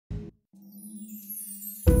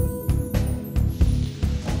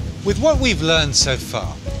With what we've learned so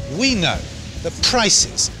far, we know that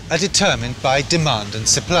prices are determined by demand and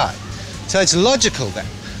supply. So it's logical then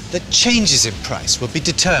that changes in price will be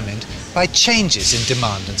determined by changes in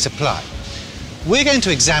demand and supply. We're going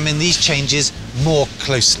to examine these changes more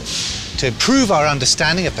closely to improve our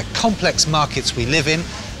understanding of the complex markets we live in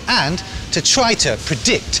and to try to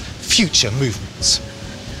predict future movements.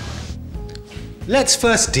 Let's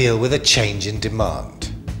first deal with a change in demand.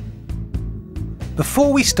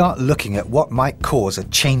 Before we start looking at what might cause a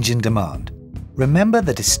change in demand, remember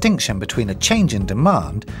the distinction between a change in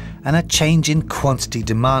demand and a change in quantity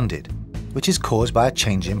demanded, which is caused by a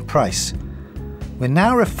change in price. We're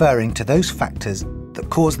now referring to those factors that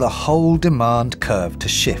cause the whole demand curve to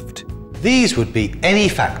shift. These would be any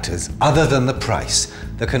factors other than the price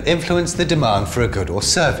that can influence the demand for a good or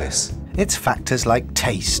service. It's factors like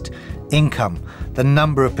taste, income, the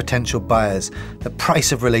number of potential buyers, the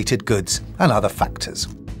price of related goods, and other factors.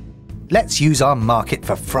 Let's use our market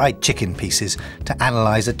for fried chicken pieces to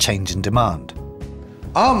analyse a change in demand.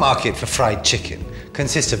 Our market for fried chicken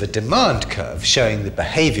consists of a demand curve showing the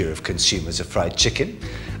behaviour of consumers of fried chicken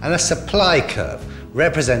and a supply curve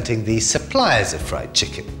representing the suppliers of fried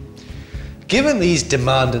chicken. Given these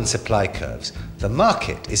demand and supply curves, the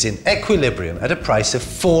market is in equilibrium at a price of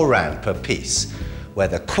 4 Rand per piece, where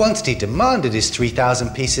the quantity demanded is 3,000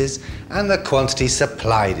 pieces and the quantity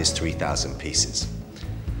supplied is 3,000 pieces.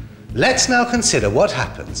 Let's now consider what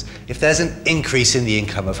happens if there's an increase in the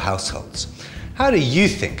income of households. How do you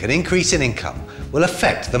think an increase in income will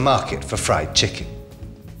affect the market for fried chicken?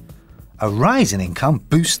 A rise in income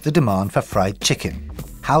boosts the demand for fried chicken.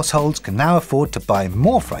 Households can now afford to buy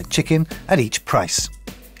more fried chicken at each price.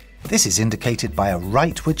 This is indicated by a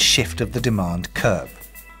rightward shift of the demand curve.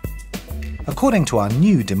 According to our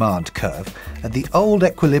new demand curve, at the old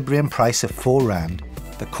equilibrium price of 4 Rand,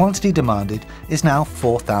 the quantity demanded is now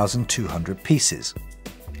 4,200 pieces.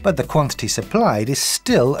 But the quantity supplied is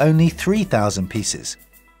still only 3,000 pieces.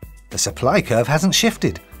 The supply curve hasn't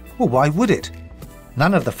shifted. Well, why would it?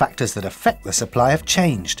 None of the factors that affect the supply have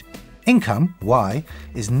changed. Income, Y,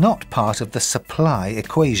 is not part of the supply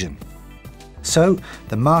equation. So,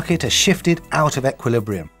 the market has shifted out of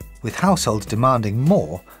equilibrium, with households demanding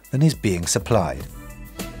more than is being supplied.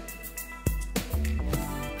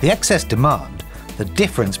 The excess demand, the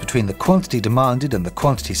difference between the quantity demanded and the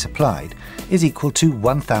quantity supplied, is equal to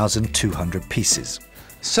 1,200 pieces.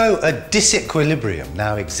 So a disequilibrium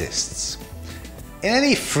now exists. In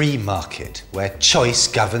any free market where choice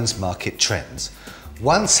governs market trends,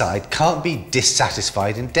 one side can't be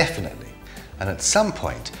dissatisfied indefinitely, and at some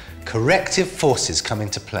point, corrective forces come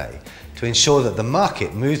into play to ensure that the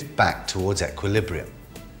market moves back towards equilibrium.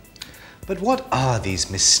 But what are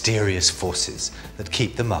these mysterious forces that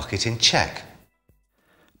keep the market in check?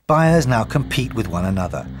 Buyers now compete with one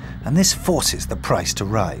another, and this forces the price to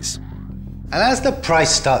rise. And as the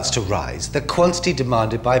price starts to rise, the quantity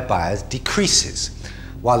demanded by buyers decreases,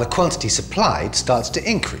 while the quantity supplied starts to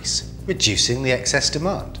increase, reducing the excess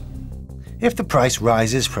demand. If the price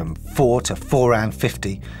rises from 4 to 4.50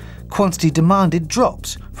 Rand, quantity demanded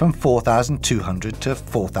drops from 4,200 to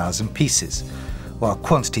 4,000 pieces, while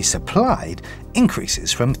quantity supplied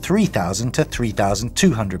increases from 3,000 to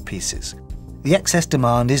 3,200 pieces. The excess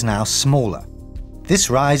demand is now smaller.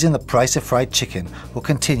 This rise in the price of fried chicken will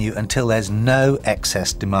continue until there's no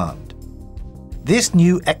excess demand. This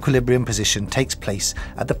new equilibrium position takes place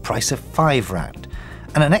at the price of 5 Rand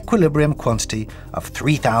and an equilibrium quantity of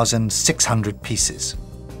 3,600 pieces.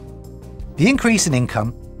 The increase in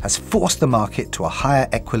income has forced the market to a higher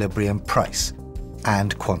equilibrium price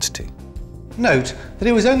and quantity. Note that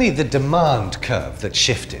it was only the demand curve that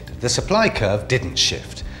shifted. The supply curve didn't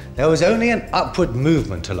shift. There was only an upward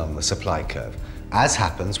movement along the supply curve, as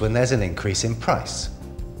happens when there's an increase in price.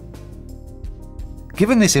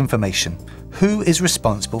 Given this information, who is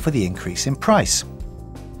responsible for the increase in price?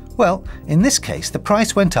 Well, in this case, the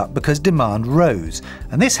price went up because demand rose,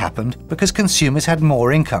 and this happened because consumers had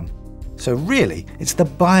more income. So really, it's the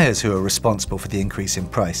buyers who are responsible for the increase in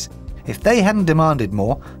price. If they hadn't demanded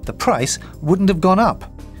more, the price wouldn't have gone up.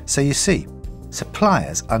 So you see,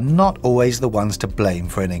 suppliers are not always the ones to blame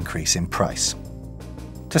for an increase in price.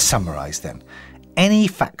 To summarise then, any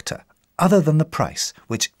factor other than the price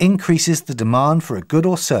which increases the demand for a good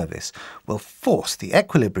or service will force the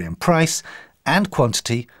equilibrium price and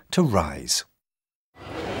quantity to rise.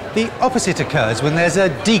 The opposite occurs when there's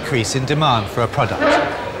a decrease in demand for a product.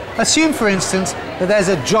 Assume, for instance, that there's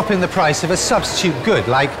a drop in the price of a substitute good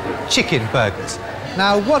like chicken burgers.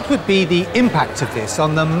 Now, what would be the impact of this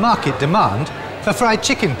on the market demand for fried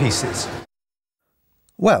chicken pieces?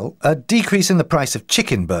 Well, a decrease in the price of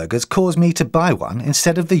chicken burgers caused me to buy one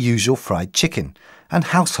instead of the usual fried chicken, and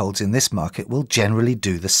households in this market will generally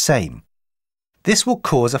do the same. This will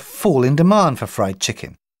cause a fall in demand for fried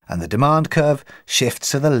chicken, and the demand curve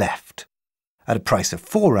shifts to the left. At a price of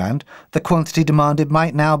 £4, the quantity demanded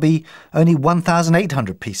might now be only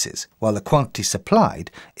 1,800 pieces, while the quantity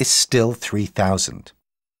supplied is still 3,000.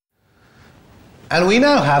 And we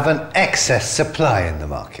now have an excess supply in the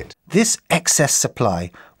market. This excess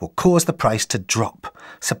supply will cause the price to drop.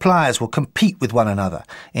 Suppliers will compete with one another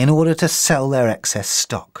in order to sell their excess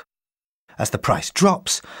stock. As the price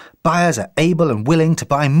drops, buyers are able and willing to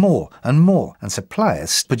buy more, and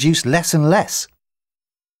suppliers produce less and less.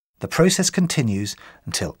 The process continues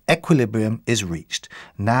until equilibrium is reached,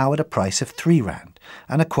 now at a price of £3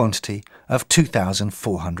 and a quantity of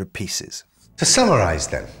 2,400 pieces. To summarise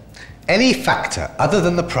then, any factor other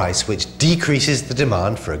than the price which decreases the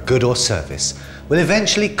demand for a good or service will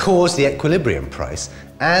eventually cause the equilibrium price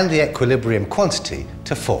and the equilibrium quantity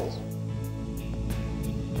to fall.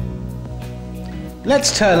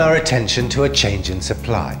 Let's turn our attention to a change in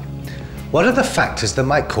supply. What are the factors that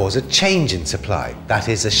might cause a change in supply, that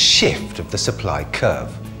is, a shift of the supply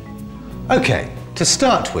curve? OK, to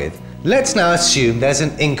start with, let's now assume there's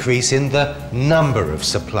an increase in the number of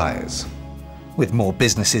suppliers. With more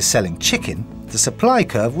businesses selling chicken, the supply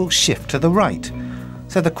curve will shift to the right.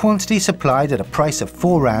 So the quantity supplied at a price of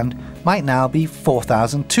 £4 might now be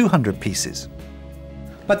 4,200 pieces.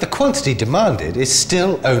 But the quantity demanded is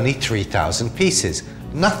still only 3,000 pieces.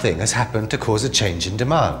 Nothing has happened to cause a change in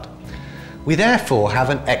demand. We therefore have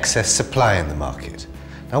an excess supply in the market.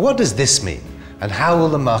 Now what does this mean, and how will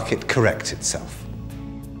the market correct itself?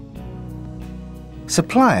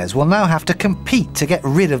 Suppliers will now have to compete to get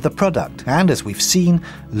rid of the product, and as we've seen,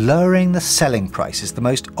 lowering the selling price is the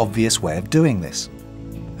most obvious way of doing this.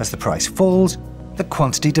 As the price falls, the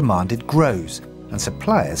quantity demanded grows, and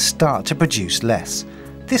suppliers start to produce less.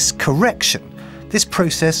 This correction, this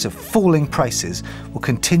process of falling prices, will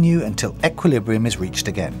continue until equilibrium is reached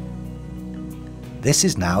again. This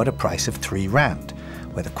is now at a price of £3,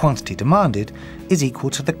 where the quantity demanded is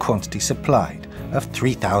equal to the quantity supplied of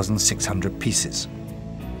 3,600 pieces.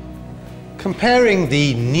 Comparing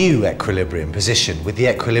the new equilibrium position with the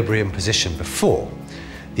equilibrium position before,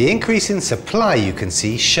 the increase in supply you can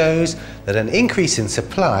see shows that an increase in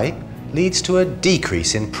supply leads to a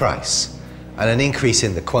decrease in price, and an increase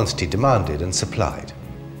in the quantity demanded and supplied.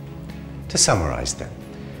 To summarise then,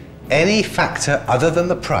 any factor other than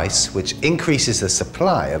the price which increases the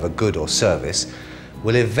supply of a good or service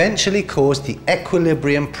will eventually cause the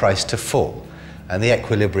equilibrium price to fall and the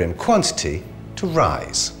equilibrium quantity to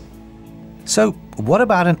rise. So what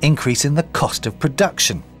about an increase in the cost of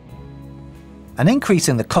production? An increase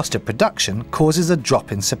in the cost of production causes a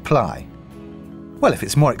drop in supply. Well, if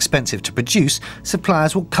it's more expensive to produce,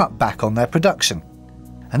 suppliers will cut back on their production.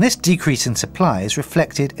 And this decrease in supply is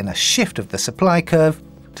reflected in a shift of the supply curve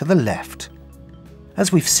to the left.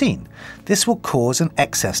 As we've seen, this will cause an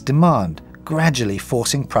excess demand, gradually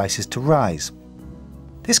forcing prices to rise.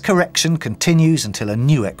 This correction continues until a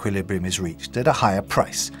new equilibrium is reached at a higher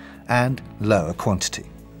price and lower quantity.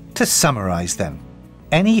 To summarise then,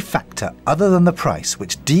 any factor other than the price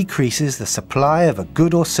which decreases the supply of a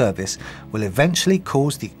good or service will eventually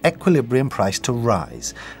cause the equilibrium price to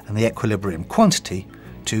rise and the equilibrium quantity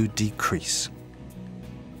to decrease.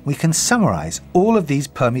 We can summarise all of these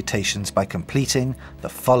permutations by completing the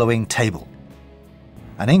following table.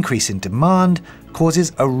 An increase in demand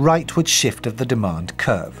causes a rightward shift of the demand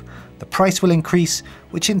curve. The price will increase,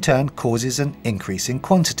 which in turn causes an increase in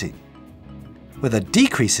quantity. With a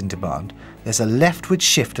decrease in demand, there's a leftward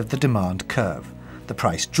shift of the demand curve. The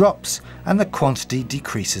price drops and the quantity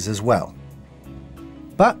decreases as well.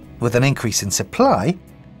 But with an increase in supply,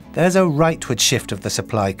 there's a rightward shift of the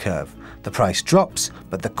supply curve. The price drops,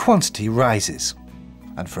 but the quantity rises.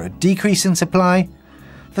 And for a decrease in supply,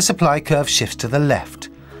 the supply curve shifts to the left.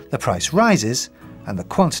 The price rises and the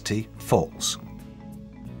quantity falls.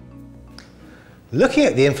 Looking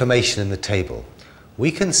at the information in the table,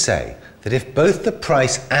 we can say that if both the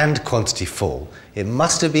price and quantity fall, it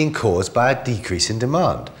must have been caused by a decrease in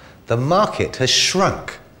demand. The market has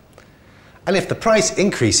shrunk. And if the price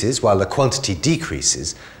increases while the quantity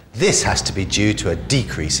decreases, this has to be due to a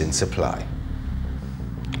decrease in supply.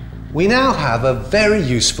 We now have a very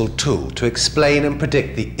useful tool to explain and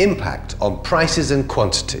predict the impact on prices and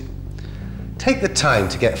quantity. Take the time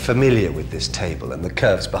to get familiar with this table and the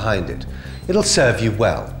curves behind it. It'll serve you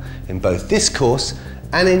well in both this course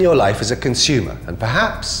and in your life as a consumer, and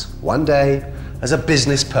perhaps, one day, as a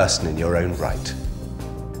business person in your own right.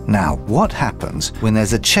 Now, what happens when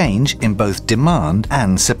there's a change in both demand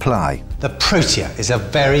and supply? The Protea is a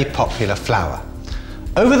very popular flower.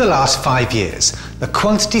 Over the last 5 years, the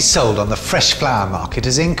quantity sold on the fresh flower market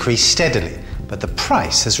has increased steadily, but the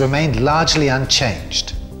price has remained largely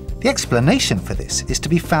unchanged. The explanation for this is to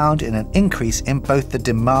be found in an increase in both the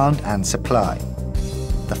demand and supply.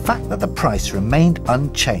 The fact that the price remained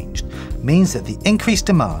unchanged means that the increased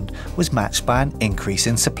demand was matched by an increase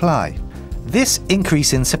in supply. This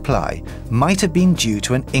increase in supply might have been due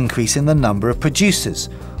to an increase in the number of producers,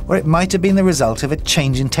 or it might have been the result of a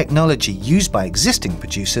change in technology used by existing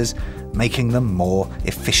producers, making them more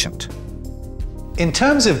efficient. In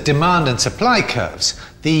terms of demand and supply curves,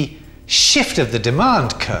 the shift of the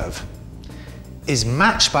demand curve is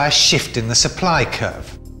matched by a shift in the supply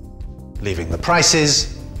curve, leaving the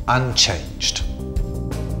prices unchanged.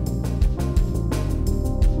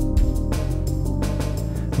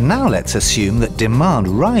 Now let's assume that demand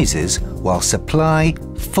rises while supply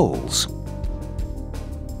falls.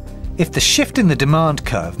 If the shift in the demand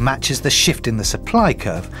curve matches the shift in the supply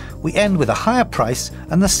curve, we end with a higher price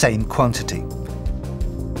and the same quantity.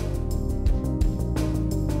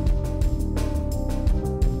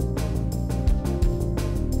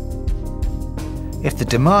 If the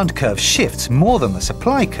demand curve shifts more than the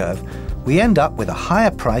supply curve, we end up with a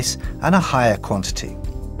higher price and a higher quantity.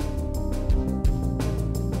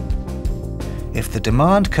 If the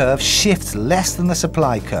demand curve shifts less than the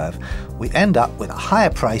supply curve, we end up with a higher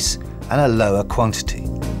price and a lower quantity.